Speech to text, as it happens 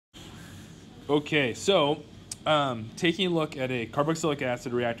Okay, so taking a look at a carboxylic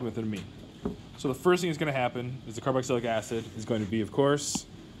acid reacting with an amine. So the first thing that's going to happen is the carboxylic acid is going to be, of course,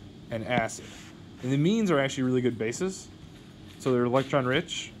 an acid. And the amines are actually really good bases, so they're electron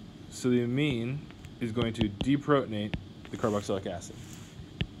rich. So the amine is going to deprotonate the carboxylic acid.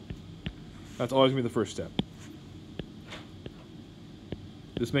 That's always going to be the first step.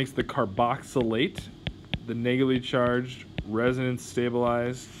 This makes the carboxylate, the negatively charged, resonance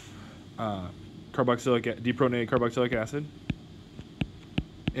stabilized, deprotonated carboxylic acid,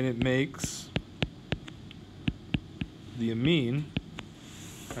 and it makes the amine,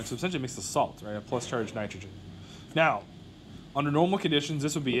 and so essentially it makes the salt, right? A plus charged nitrogen. Now, under normal conditions,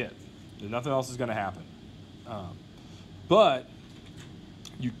 this would be it. Nothing else is going to happen. But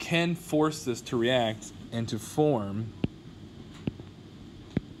you can force this to react and to form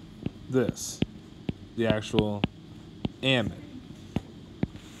this, the actual amine.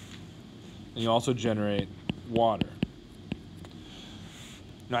 And you also generate water.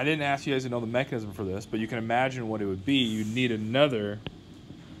 Now, I didn't ask you guys to know the mechanism for this, but you can imagine what it would be. You'd need another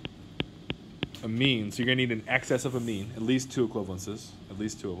amine. So you're going to need an excess of amine, at least two equivalences, at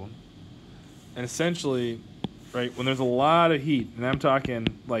least two of them. And essentially, right, when there's a lot of heat, and I'm talking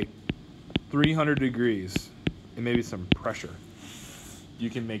like 300 degrees and maybe some pressure, you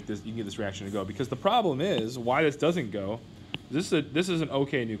can get this reaction to go. Because the problem is, why this doesn't go, this is an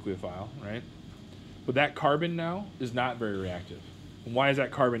okay nucleophile, right? But that carbon now is not very reactive. And why is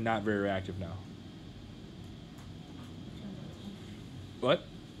that carbon not very reactive now? What?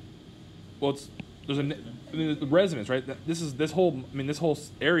 Well, the resonance, right? This whole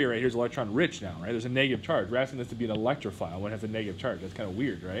area right here is electron rich now, right? There's a negative charge. We're asking this to be an electrophile when it has a negative charge. That's kind of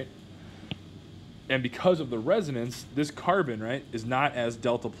weird, right? And because of the resonance, this carbon, right, is not as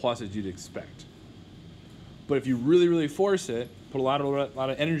delta plus as you'd expect. But if you really, really force it, put a lot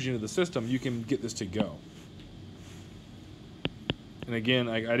of energy into the system, you can get this to go. And again,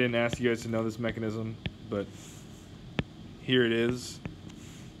 I didn't ask you guys to know this mechanism, but here it is,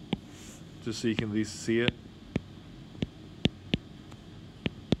 just so you can at least see it.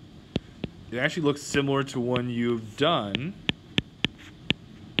 It actually looks similar to one you've done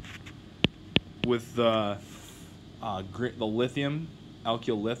with the lithium,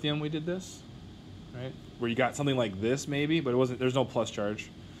 alkyl lithium. We did this, right? Where you got something like this maybe, but it wasn't. There's no plus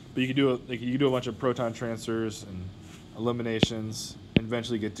charge, but you could do a bunch of proton transfers and eliminations, and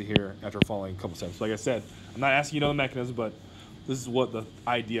eventually get to here after following a couple steps. Like I said, I'm not asking you to know the mechanism, but this is what the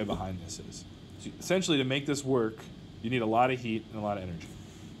idea behind this is. So essentially, to make this work, you need a lot of heat and a lot of energy.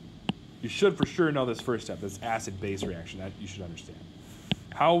 You should for sure know this first step, this acid-base reaction. That you should understand.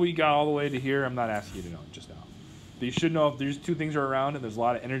 How we got all the way to here, I'm not asking you to know just now. But you should know if these two things are around and there's a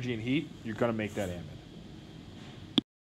lot of energy and heat, you're going to make that amide.